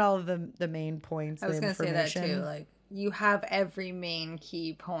I got all of the main points. I was going to say that too. Like, you have every main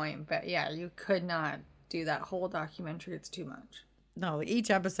key point, but yeah, you could not do that whole documentary. It's too much. No,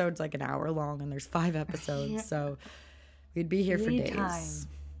 each episode's like an hour long, and there's 5 episodes, so we'd be here for days. Time.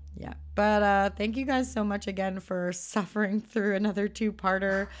 Yeah, but thank you guys so much again for suffering through another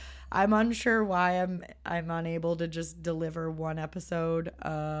 2-parter. I'm unsure why I'm unable to just deliver 1 episode.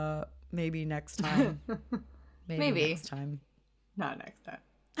 Maybe next time. Maybe next time. Not next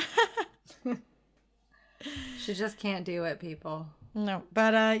time. She just can't do it, people. No,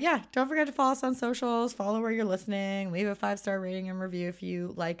 but yeah, don't forget to follow us on socials. Follow where you're listening. Leave a 5-star rating and review if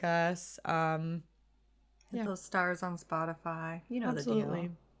you like us. Hit those stars on Spotify. You know Absolutely. The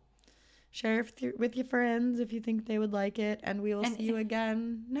deal. Share with your friends if you think they would like it. And we will see you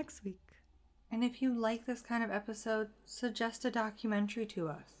again next week. And if you like this kind of episode, suggest a documentary to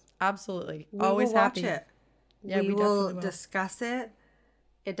us. Absolutely. We Always will watch happy. it. Yeah, we we will definitely will. discuss it.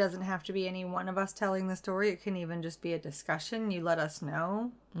 It doesn't have to be any one of us telling the story. It can even just be a discussion. You let us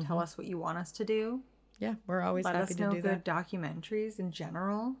know. Tell us what you want us to do. Yeah, we're always Let happy us to know do good that. documentaries in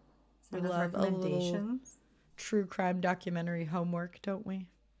general. Send us love a little- recommendations. True crime documentary homework, don't we?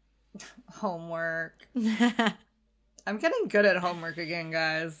 Homework. I'm getting good at homework again,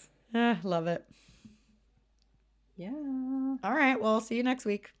 guys. Love it. Yeah. All right, well, see you next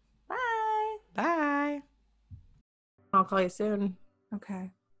week. Bye. Bye. I'll call you soon.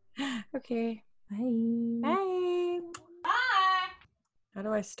 Okay. Okay. Bye. Bye. Bye. How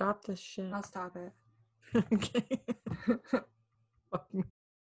do I stop this shit? I'll stop it. Okay. Fuck me.